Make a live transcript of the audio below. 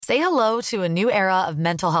Say hello to a new era of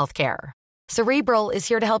mental health care. Cerebral is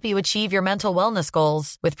here to help you achieve your mental wellness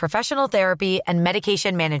goals with professional therapy and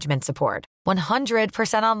medication management support.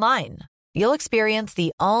 100% online. You'll experience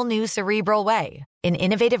the all-new Cerebral way, an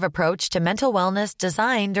innovative approach to mental wellness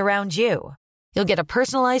designed around you. You'll get a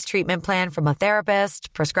personalized treatment plan from a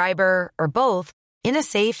therapist, prescriber, or both in a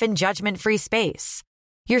safe and judgment-free space.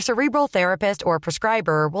 Your Cerebral therapist or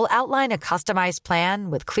prescriber will outline a customized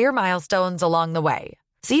plan with clear milestones along the way,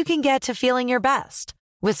 so you can get to feeling your best.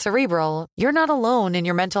 With Cerebral, you're not alone in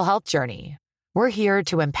your mental health journey. We're here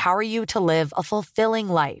to empower you to live a fulfilling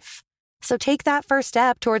life. So take that first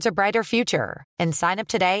step towards a brighter future and sign up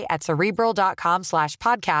today at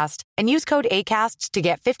Cerebral.com/podcast and use code ACAST to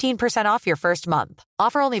get 15% off your first month.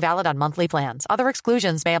 Offer only valid on monthly plans. Other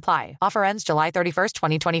exclusions may apply. Offer ends July 31st,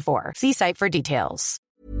 2024. See site for details.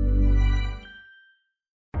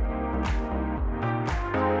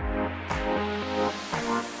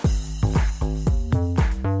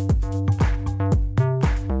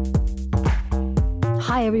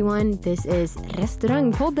 Hi everyone, this is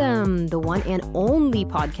Restaurangpodden, the one and only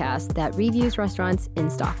podcast that reviews restaurants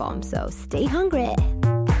in Stockholm. So stay hungry!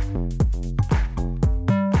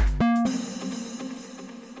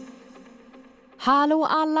 Hallå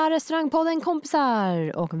alla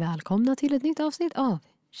Restaurangpodden-kompisar och välkomna till ett nytt avsnitt av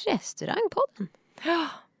Restaurangpodden.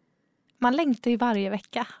 Man längtar ju varje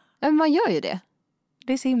vecka. Men man gör ju det.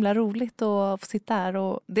 Det är så himla roligt att få sitta här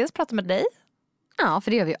och dels prata med dig. Ja,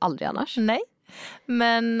 för det gör vi ju aldrig annars. Nej.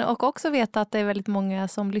 Men och också veta att det är väldigt många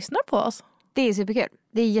som lyssnar på oss. Det är superkul.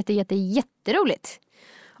 Det är jätteroligt.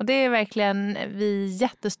 Och det är verkligen, vi är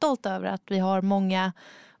jättestolta över att vi har många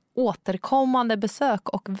återkommande besök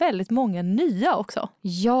och väldigt många nya också.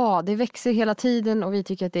 Ja, det växer hela tiden och vi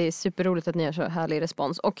tycker att det är superroligt att ni har så härlig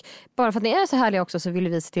respons. Och bara för att ni är så härliga också så vill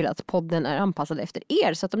vi se till att podden är anpassad efter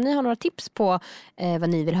er. Så att om ni har några tips på vad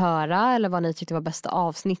ni vill höra eller vad ni tyckte var bästa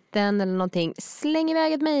avsnitten eller någonting, släng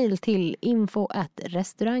iväg ett mejl till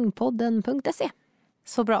info@restaurangpodden.se.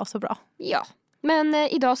 Så bra, så bra. Ja, men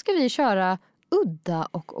idag ska vi köra udda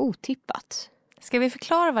och otippat. Ska vi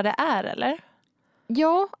förklara vad det är eller?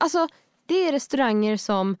 Ja, alltså det är restauranger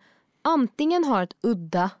som antingen har ett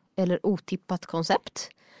udda eller otippat koncept.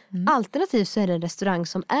 Alternativt så är det en restaurang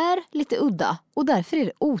som är lite udda och därför är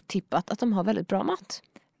det otippat att de har väldigt bra mat.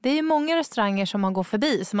 Det är ju många restauranger som man går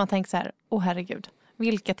förbi som man tänker så här, åh herregud,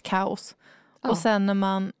 vilket kaos. Ja. Och sen när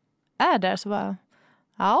man är där så bara,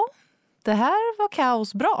 ja, det här var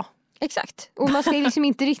kaos bra. Exakt, och man ska liksom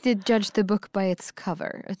inte riktigt judge the book by its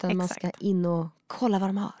cover utan man ska in och kolla vad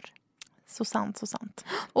de har. Så sant, så sant.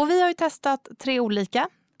 Och vi har ju testat 3 olika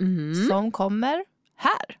som kommer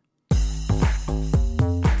här.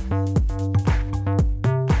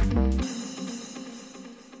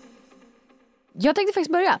 Jag tänkte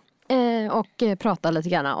faktiskt börja och prata lite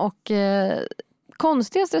grann. Och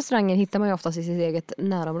konstigaste restauranger hittar man ju oftast i sitt eget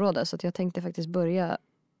närområde. Så att jag tänkte faktiskt börja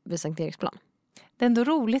vid Sankt Eriksplan. Det är ändå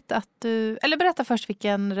roligt att du... Eller berätta först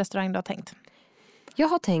vilken restaurang du har tänkt. Jag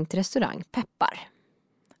har tänkt restaurang Peppar.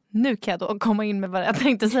 Nu kan jag då komma in med vad jag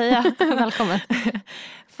tänkte säga. Välkommen.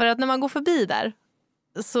 För att när man går förbi där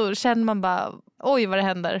så känner man bara, oj vad det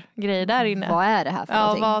händer grejer där inne. Vad är det här för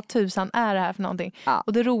någonting? Ja, vad tusan är det här för någonting? Ja.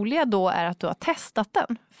 Och det roliga då är att du har testat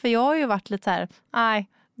den. För jag har ju varit lite så här, nej,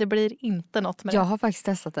 det blir inte något med det. Jag har faktiskt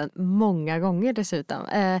testat den många gånger dessutom.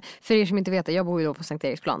 För er som inte vet det, jag bor ju då på Sankt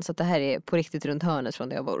Eriksplan. Så att det här är på riktigt runt hörnet från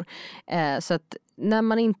där jag bor. Så att när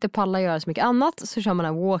man inte pallar göra så mycket annat så kör man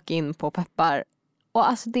en walk-in på Peppar. Och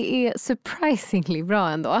alltså det är surprisingly bra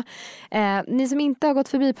ändå. Ni som inte har gått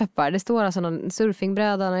förbi Peppar, det står alltså någon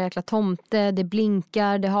surfingbräda, någon jäkla tomte, det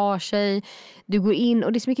blinkar, det har sig. Du går in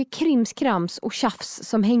och det är så mycket krimskrams och tjafs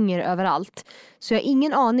som hänger överallt. Så jag har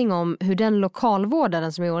ingen aning om hur den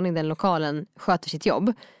lokalvårdaren som är i ordning den lokalen sköter sitt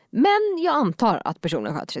jobb. Men jag antar att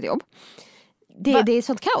personen sköter sitt jobb. Det är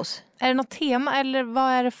sånt kaos. Är det något tema eller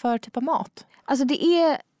vad är det för typ av mat? Alltså det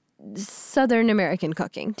är Southern American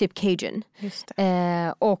cooking, typ Cajun. Just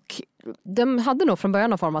det. Och de hade nog från början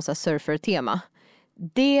någon form av surfer-tema.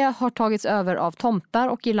 Det har tagits över av tomtar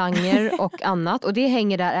och girlanger och annat. Och det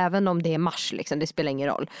hänger där även om det är mars, liksom. Det spelar ingen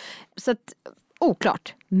roll. Så att,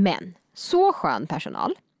 oklart. Men, så skön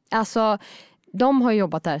personal. Alltså, de har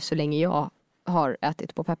jobbat där så länge jag har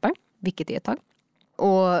ätit på Peppar. Vilket är ett tag.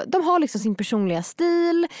 Och de har liksom sin personliga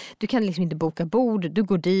stil. Du kan liksom inte boka bord. Du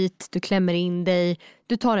går dit, du klämmer in dig.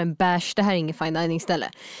 Du tar en bärs, det här är ingen fine dining ställe.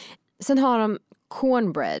 Sen har de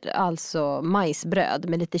cornbread, alltså majsbröd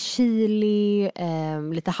med lite chili,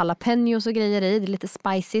 lite jalapenos och grejer i. Det är lite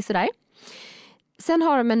spicy sådär. Sen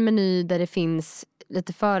har de en meny där det finns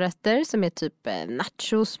lite förrätter som är typ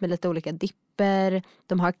nachos med lite olika dipper.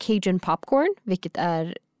 De har Cajun popcorn, vilket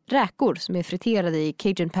är räkor som är friterade i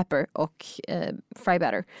Cajun pepper och fry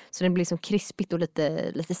batter. Så den blir liksom krispigt och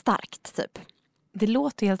lite starkt typ. Det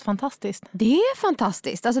låter helt fantastiskt. Det är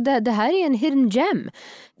fantastiskt. Alltså det här är en hidden gem.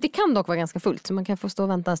 Det kan dock vara ganska fullt så man kan få stå och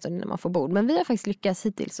vänta en stund innan man får bord. Men vi har faktiskt lyckats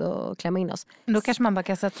hittills att klämma in oss. Då kanske man bara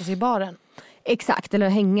kan sätta sig i baren. Exakt, eller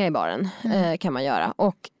hänga i baren kan man göra.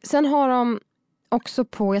 Och sen har de också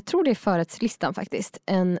på, jag tror det är förrättslistan faktiskt,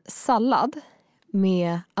 en sallad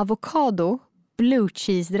med avokado, blue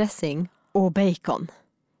cheese dressing och bacon.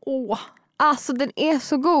 Alltså den är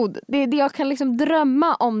så god. Jag kan liksom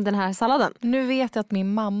drömma om den här salladen. Nu vet jag att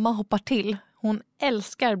min mamma hoppar till. Hon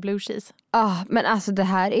älskar blue cheese. Men alltså det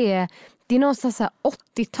är någonstans så här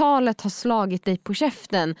 80-talet har slagit dig på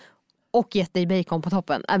käften och gett dig bacon på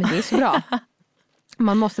toppen. Men det är så bra.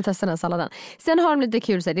 Man måste testa den här salladen. Sen har de lite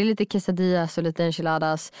kul, så det är lite quesadillas och lite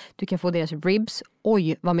enchiladas. Du kan få deras ribs.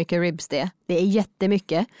 Oj, vad mycket ribs det är. Det är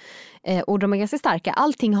jättemycket. Och de är ganska starka.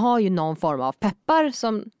 Allting har ju någon form av peppar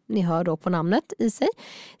som ni hör då på namnet i sig.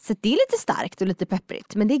 Så det är lite starkt och lite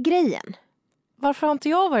pepprigt. Men det är grejen. Varför har inte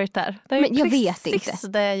jag varit där? Det är jag vet precis inte.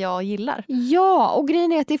 Det jag gillar. Ja, och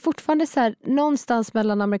grejen är att det är fortfarande så här, någonstans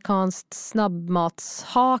mellan amerikanskt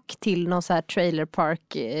snabbmatshak till någon så här trailer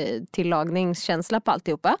park tillagningskänsla på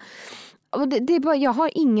alltihopa. Och det är bara, jag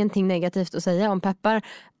har ingenting negativt att säga om peppar.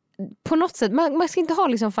 På något sätt, man ska inte ha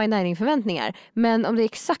liksom fine dining förväntningar. Men om det är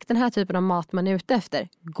exakt den här typen av mat man är ute efter,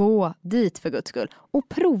 gå dit för guds skull. Och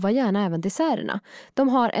prova gärna även desserterna. De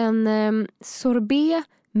har en sorbet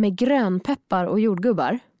med grönpeppar och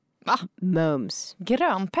jordgubbar. Va? Mums.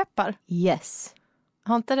 Grönpeppar? Yes.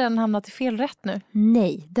 Har inte den hamnat i fel rätt nu?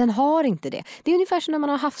 Nej, den har inte det. Det är ungefär som när man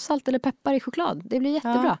har havssalt eller peppar i choklad. Det blir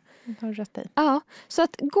jättebra. Ja, har rätt i. Ja, så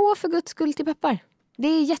att gå för guds skull till peppar. Det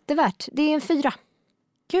är jättevärt. Det är en 4.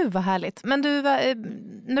 Gud vad härligt. Men du,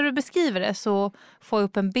 när du beskriver det så får jag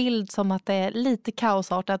upp en bild som att det är lite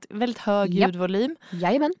kaosartat. Väldigt hög ljudvolym.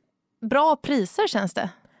 Jajamän. Bra priser känns det.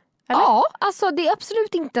 Eller? Ja, alltså det är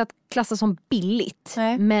absolut inte att klassa som billigt.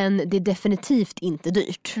 Nej. Men det är definitivt inte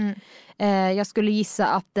dyrt. Jag skulle gissa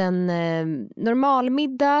att en normal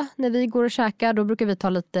middag när vi går och käkar, då brukar vi ta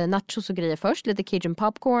lite nachos och grejer först. Lite Cajun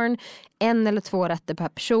popcorn, 1 eller 2 rätter per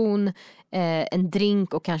person, en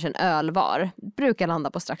drink och kanske en öl var. Brukar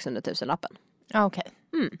landa på strax under 1000-lappen. Okej.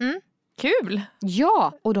 Kul!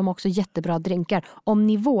 Ja, och de har också jättebra drinkar. Om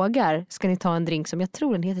ni vågar ska ni ta en drink som jag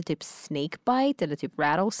tror den heter typ snakebite eller typ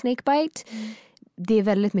rattlesnakebite. Det är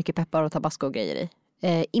väldigt mycket peppar och tabasco och grejer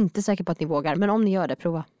i. Inte säker på att ni vågar, men om ni gör det,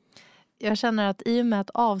 prova. Jag känner att i och med att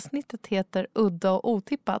avsnittet heter Udda och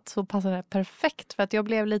otippat så passar det perfekt för att jag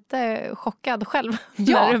blev lite chockad själv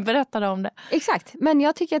när du berättade om det. Exakt, men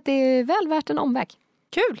jag tycker att det är väl värt en omväg.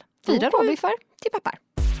 Kul! 4 råbiffar till Peppar.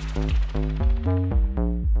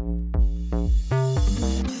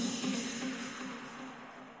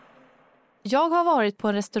 Jag har varit på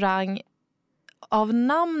en restaurang av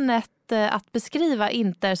namnet att beskriva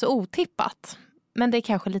inte är så otippat. Men det är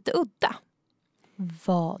kanske lite udda.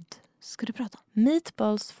 Vad ska du prata om?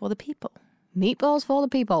 Meatballs for the people. Meatballs for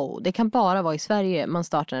the people. Det kan bara vara i Sverige man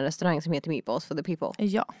startar en restaurang som heter Meatballs for the people.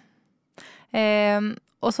 Ja.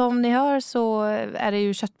 Och som ni hör så är det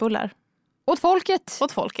ju köttbullar. Åt folket.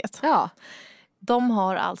 Åt folket. Ja. De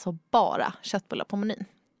har alltså bara köttbullar på menyn.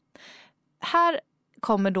 Här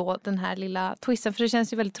kommer då den här lilla twisten. För det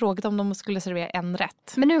känns ju väldigt tråkigt om de skulle servera en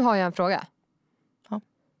rätt. Men nu har jag en fråga. Ja.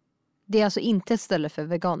 Det är alltså inte ett ställe för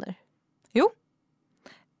veganer? Jo.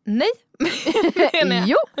 Nej.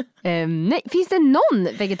 Jo. Nej. Finns det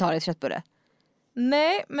någon vegetarisk köttbulle?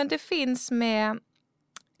 Nej, men det finns med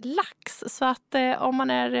lax. Så att om man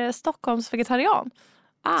är Stockholms vegetarian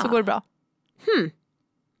så går det bra.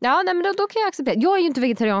 Ja, nej, men då kan jag acceptera. Jag är ju inte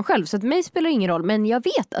vegetarian själv så att mig spelar ingen roll. Men jag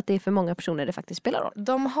vet att det är för många personer det faktiskt spelar roll.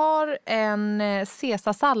 De har en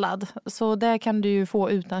caesarsallad. Så det kan du ju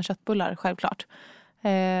få utan köttbullar, självklart.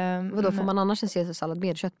 Vadå, får man annars en caesarsallad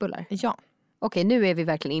med köttbullar? Ja. Okej, nu är vi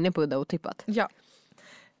verkligen inne på udda och tippat. Ja.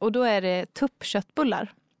 Och då är det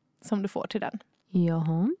tuppköttbullar som du får till den.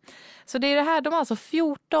 Jaha. Så det är det här, de har alltså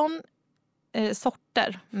 14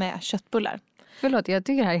 sorter med köttbullar. Förlåt, jag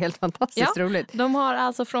tycker det här är helt fantastiskt roligt. De har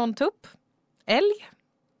alltså från tupp, älg,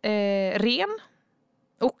 ren,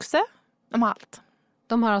 oxe, de har allt.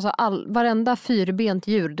 De har alltså varenda 4-bent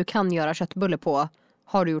djur du kan göra köttbulle på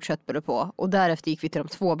har du gjort köttbulle på. Och därefter gick vi till de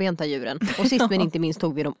 2-benta djuren. Och sist men inte minst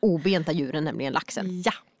tog vi de obenta djuren, nämligen laxen.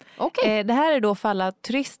 Ja. Okay. Det här är då för alla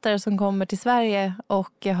turister som kommer till Sverige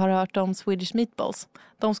och har hört om Swedish Meatballs.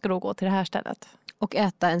 De ska då gå till det här stället. Och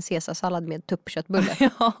äta en caesarsallad med tuppköttbulle.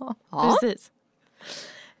 Ja, precis.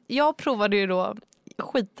 Jag provade ju då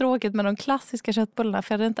skittråkigt med de klassiska köttbullarna.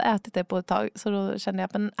 För jag hade inte ätit det på ett tag. Så då kände jag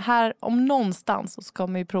att men här om någonstans så ska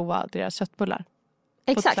man ju prova deras köttbullar.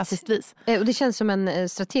 Exakt. På ett klassiskt vis. Och det känns som en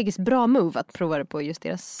strategiskt bra move att prova det på just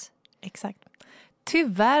deras. Exakt.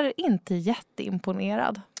 Tyvärr inte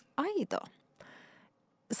jätteimponerad. Aj då.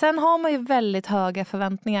 Sen har man ju väldigt höga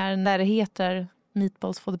förväntningar när det heter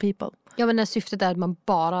Meatballs for the people. Ja, men när syftet är att man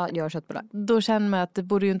bara gör köttbullar. Då känner man att det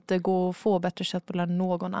borde ju inte gå att få bättre köttbullar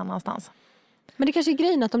någon annanstans. Men det kanske är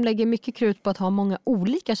grejen att de lägger mycket krut på att ha många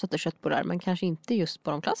olika sorters köttbullar. Men kanske inte just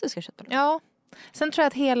på de klassiska köttbullarna. Ja, sen tror jag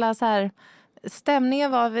att hela så här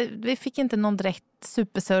stämningen var, vi fick inte någon direkt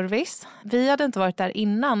superservice. Vi hade inte varit där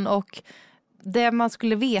innan och det man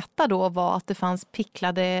skulle veta då var att det fanns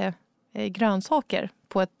picklade grönsaker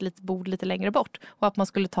på ett litet bord lite längre bort. Och att man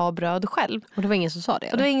skulle ta bröd själv. Och det var ingen som sa det?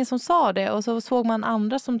 Eller? Och det var ingen som sa det. Och så såg man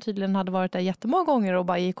andra som tydligen hade varit där jättemånga gånger och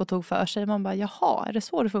bara gick och tog för sig. Man bara, jaha, är det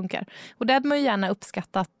så det funkar? Och det hade man ju gärna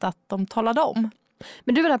uppskattat att de talade om.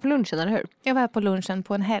 Men du var där på lunchen, eller hur? Jag var här på lunchen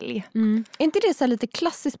på en helg. Är inte det så här lite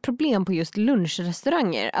klassiskt problem på just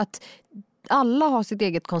lunchrestauranger? Att alla har sitt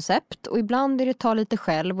eget koncept och ibland är det ta lite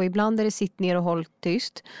själv och ibland är det sitt ner och håll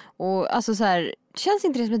tyst. Och alltså så här, känns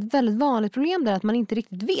inte det som ett väldigt vanligt problem där att man inte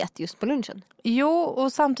riktigt vet just på lunchen? Jo,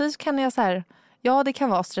 och samtidigt kan jag så här, ja det kan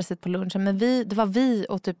vara stressigt på lunchen men det var vi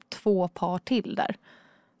och typ 2 par till där.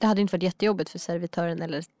 Det hade inte varit jättejobbigt för servitören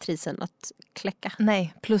eller trisen att kläcka.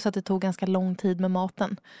 Nej, plus att det tog ganska lång tid med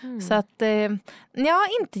maten. Så att, ja,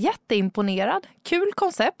 inte jätteimponerad. Kul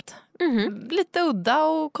koncept. Lite udda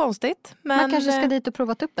och konstigt. Men man kanske ska dit och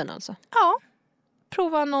prova tuppen alltså? Ja,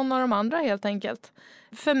 prova någon av de andra helt enkelt.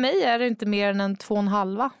 För mig är det inte mer än en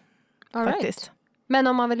 2,5 faktiskt. Right. Men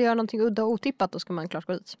om man vill göra någonting udda och otippat då ska man klart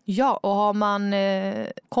gå dit. Ja, och har man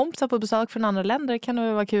kompisar på besök från andra länder kan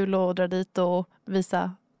det vara kul att dra dit och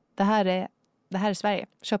visa det här är Sverige.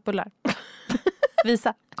 Köttbullar.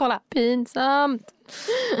 Visa, kolla. Pinsamt.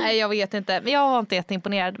 Nej, jag vet inte. Jag var inte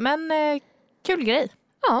jätteimponerad. Men kul grej.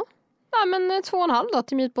 Ja, men 2,5 då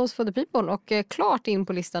till Meatballs for the people. Och klart in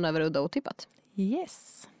på listan över udda och otippat.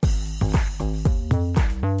 Yes.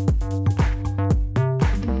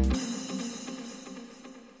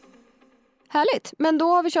 Härligt. Men då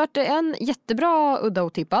har vi kört en jättebra udda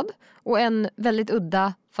otippad. Och en väldigt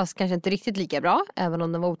udda fast kanske inte riktigt lika bra. Även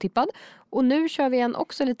om den var otippad. Och nu kör vi en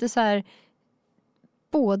också lite så här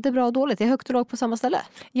både bra och dåligt. Det är högt och lågt på samma ställe.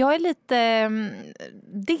 Jag är lite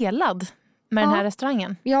delad med den här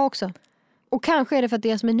restaurangen. Jag också. Och kanske är det för att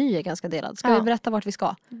deras meny är ganska delad. Ska vi berätta vart vi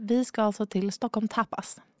ska? Vi ska alltså till STHLM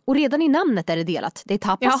Tapas. Och redan i namnet är det delat. Det är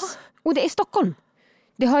tapas och det är Stockholm.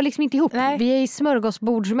 Det hör liksom inte ihop. Nej. Vi är i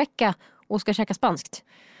smörgåsbordsmäcka och ska käka spanskt.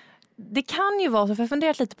 Det kan ju vara så, för jag har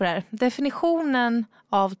funderat lite på det här. Definitionen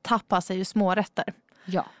av tapas är ju smårätter.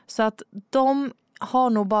 Ja. Så att de har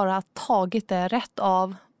nog bara tagit det rätt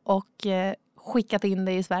av och skickat in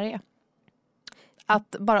det i Sverige.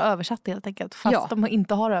 Att bara översatt det helt enkelt. Fast de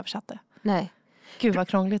inte har översatt det. Nej. Gud vad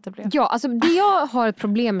krångligt det blev. Ja, alltså det jag har ett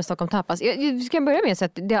problem med STHLM Tapas. Jag ska börja med att säga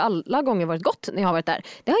att det har alla gånger varit gott när jag har varit där.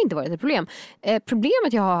 Det har inte varit ett problem.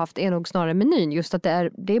 Problemet jag har haft är nog snarare menyn. Just att det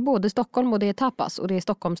är både Stockholm och det är tapas. Och det är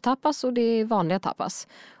Stockholms tapas och det är vanliga tapas.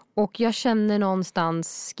 Och jag känner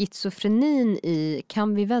någonstans schizofrenin i,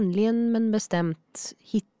 kan vi vänligen men bestämt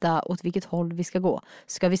hitta åt vilket håll vi ska gå?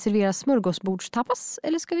 Ska vi servera smörgåsbordstapas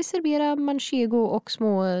eller ska vi servera manchego och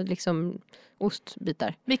små liksom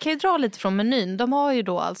ostbitar? Vi kan ju dra lite från menyn. De har ju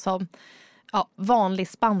då alltså vanlig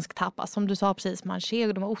spansk tapas som du sa precis,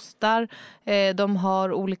 manchego, de har ostar, de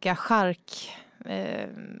har olika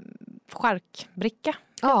charkbricka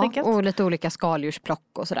helt enkelt. Och lite olika skaldjursplock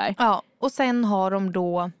och sådär. Ja, och sen har de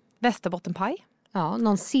då västerbottenpaj. Ja,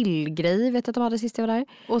 någon sillgrej vet jag att de hade sist jag var där.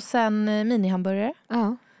 Och sen minihamburgare.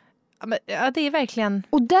 Ja. Ja, det är verkligen...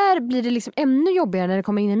 Och där blir det liksom ännu jobbigare när det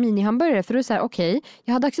kommer in en minihamburgare. För du säger okej,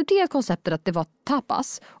 jag hade accepterat konceptet att det var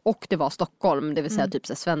tapas och det var Stockholm, det vill säga typ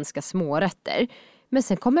så svenska smårätter. Men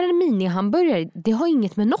sen kommer en minihamburgare, det har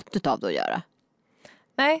inget med något utav det att göra.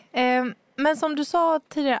 Nej, men som du sa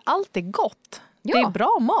tidigare, allt är gott. Ja. Det är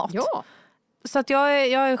bra mat. Ja. Så att jag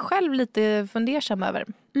är själv lite fundersam över.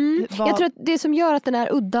 Jag tror att det som gör att den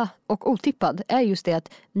är udda och otippad är just det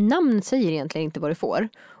att namnet säger egentligen inte vad du får.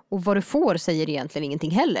 Och vad du får säger egentligen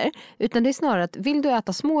ingenting heller. Utan det är snarare att vill du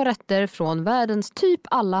äta små rätter från världens typ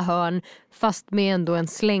alla hörn fast med ändå en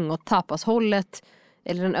släng åt tapashållet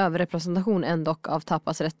eller en överrepresentation ändå av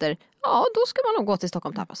tapasrätter, ja då ska man nog gå till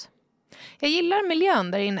STHLM Tapas. Jag gillar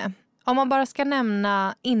miljön där inne. Om man bara ska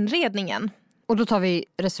nämna inredningen. Och då tar vi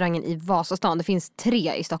restaurangen i Vasastan. Det finns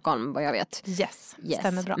 3 i Stockholm vad jag vet. Yes.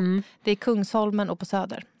 Stämmer bra. Det är Kungsholmen och på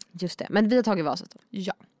Söder. Just det, men vi har tagit Vasastan.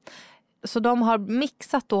 Ja. Så de har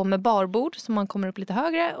mixat då med barbord så man kommer upp lite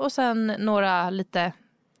högre och sen några lite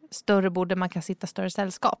större bord där man kan sitta större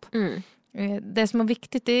sällskap. Det som är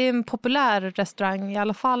viktigt, det är en populär restaurang. I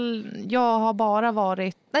alla fall, jag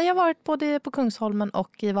har varit både på Kungsholmen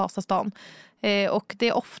och i Vasastan. Och det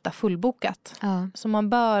är ofta fullbokat. Så man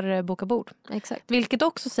bör boka bord. Exakt. Vilket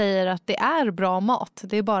också säger att det är bra mat.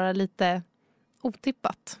 Det är bara lite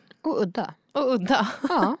otippat. Och udda.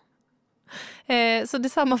 Ja. Så det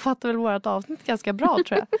sammanfattar väl vårt avsnitt ganska bra,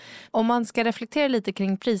 tror jag. Om man ska reflektera lite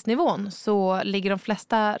kring prisnivån så ligger de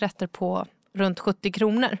flesta rätter på runt 70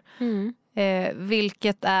 kronor.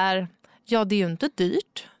 Vilket är, det är ju inte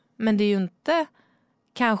dyrt, men det är ju inte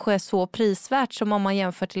kanske så prisvärt som om man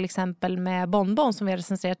jämför till exempel med bonbon som vi har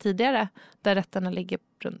recenserat tidigare, där rätterna ligger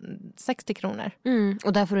runt 60 kronor.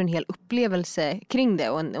 Och där får du en hel upplevelse kring det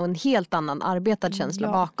och en helt annan arbetad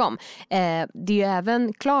känsla bakom. Det är ju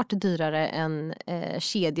även klart dyrare än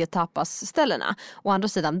kedjetapasställena. Å andra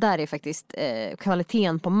sidan, där är faktiskt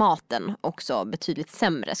kvaliteten på maten också betydligt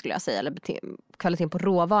sämre, skulle jag säga. Eller kvaliteten på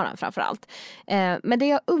råvaran framförallt. Men det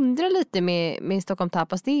jag undrar lite med Stockholm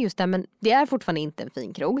Tapas, det är just det, men det är fortfarande inte en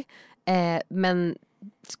fin krog. Men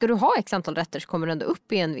ska du ha x antal rätter så kommer du ändå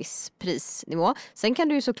upp i en viss prisnivå. Sen kan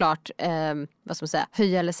du ju såklart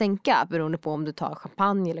höja eller sänka beroende på om du tar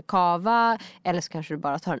champagne eller kava, eller så kanske du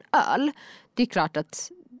bara tar en öl. Det är klart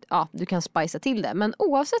att du kan spicea till det. Men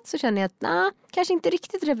oavsett så känner jag att kanske inte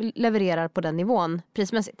riktigt levererar på den nivån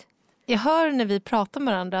prismässigt. Jag hör när vi pratar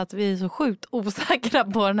med varandra att vi är så sjukt osäkra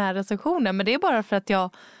på den här recensionen. Men det är bara för att jag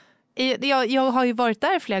har ju varit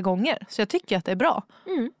där flera gånger. Så jag tycker att det är bra.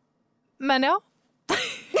 Men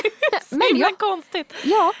men konstigt.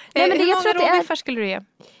 Ja, nej, men hur många råbiffar skulle du ge?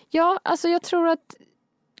 Ja, alltså jag tror att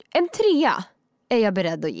en 3 är jag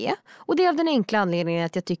beredd att ge. Och det är av den enkla anledningen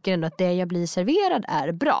att jag tycker ändå att det jag blir serverad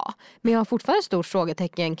är bra. Men jag har fortfarande stort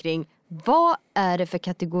frågetecken kring vad är det för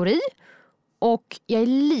kategori? Och jag är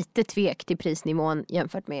lite tvek till prisnivån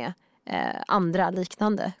jämfört med andra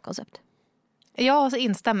liknande koncept. Jag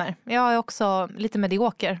instämmer. Jag är också lite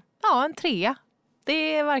medioker. Ja, en 3.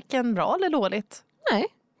 Det är varken bra eller dåligt. Nej,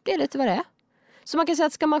 det är lite vad det är. Så man kan säga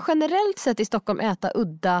att ska man generellt sett i Stockholm äta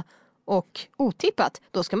udda och otippat,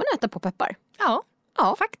 då ska man äta på Peppar.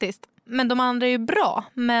 Ja, faktiskt. Men de andra är ju bra,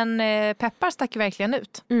 men Peppar stack verkligen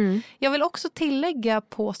ut. Jag vill också tillägga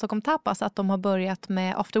på Stockholm Tapas att de har börjat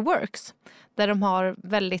med afterworks. Där de har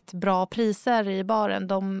väldigt bra priser i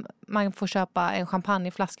baren. Man får köpa en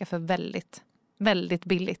champagneflaska för väldigt, väldigt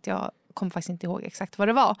billigt. Jag kommer faktiskt inte ihåg exakt vad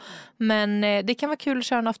det var. Men det kan vara kul att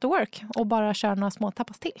köra en afterwork och bara köra några små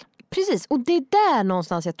tapas till. Precis, och det är där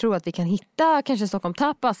någonstans jag tror att vi kan hitta kanske Stockholm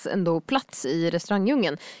Tapas ändå plats i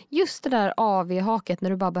restaurangdjungeln. Just det där AV-haket när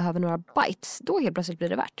du bara behöver några bites, då helt plötsligt blir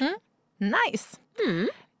det värt. Nice!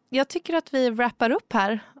 Jag tycker att vi wrappar upp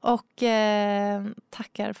här och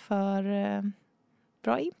tackar för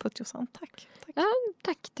bra input, Jossan. Tack. Ja,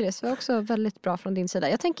 tack Therese. Det var också väldigt bra från din sida.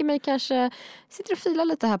 Jag tänker mig kanske sitter och filar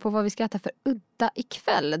lite här på vad vi ska äta för udda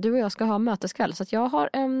ikväll. Du och jag ska ha möteskväll så att jag har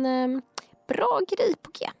en bra grej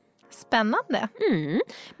på G. Spännande.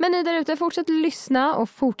 Men ni där ute, fortsätt lyssna och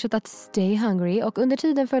fortsätt att stay hungry. Och under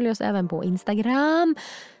tiden följ oss även på Instagram,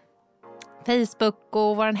 Facebook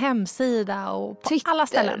och vår hemsida och på Twitter, alla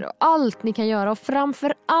ställen. Och allt ni kan göra. Och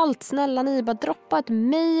framför allt, snälla ni, bara droppa ett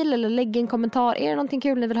mejl eller lägg en kommentar. Är det någonting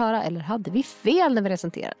kul ni vill höra? Eller hade vi fel när vi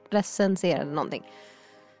recenserade någonting?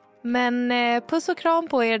 Men puss och kram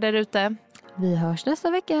på er där ute. Vi hörs nästa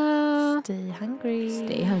vecka. Stay hungry.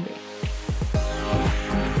 Stay hungry.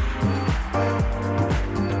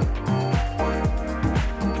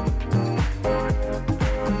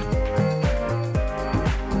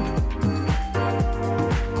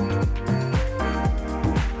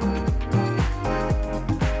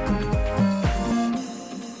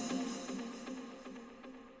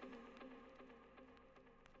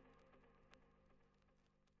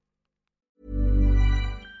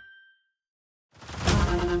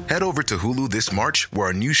 Head over to Hulu this March, where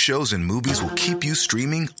our new shows and movies will keep you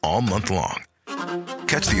streaming all month long.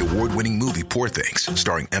 Catch the award-winning movie Poor Things,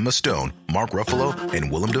 starring Emma Stone, Mark Ruffalo,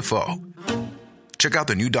 and Willem Dafoe. Check out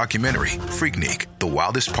the new documentary, Freaknik, The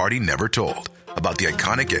Wildest Party Never Told, about the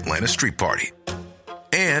iconic Atlanta street party.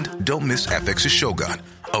 And don't miss FX's Shogun,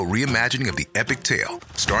 a reimagining of the epic tale,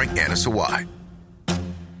 starring Anna Sawai.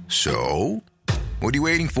 So, what are you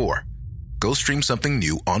waiting for? Go stream something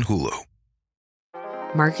new on Hulu.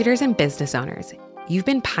 Marketers and business owners, you've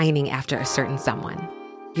been pining after a certain someone.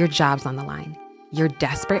 Your job's on the line. You're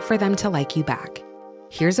desperate for them to like you back.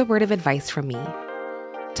 Here's a word of advice from me.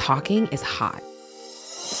 Talking is hot.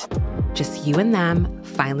 Just you and them,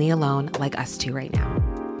 finally alone, like us two right now.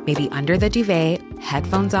 Maybe under the duvet,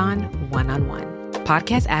 headphones on, one-on-one.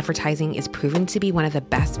 Podcast advertising is proven to be one of the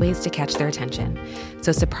best ways to catch their attention.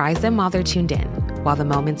 So surprise them while they're tuned in, while the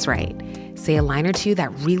moment's right. Say a line or two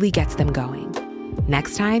that really gets them going.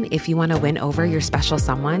 Next time, if you want to win over your special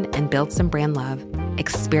someone and build some brand love,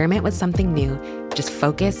 experiment with something new. Just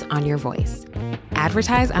focus on your voice.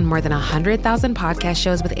 Advertise on more than 100,000 podcast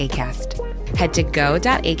shows with Acast. Head to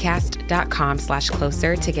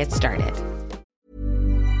go.acast.com/closer to get started.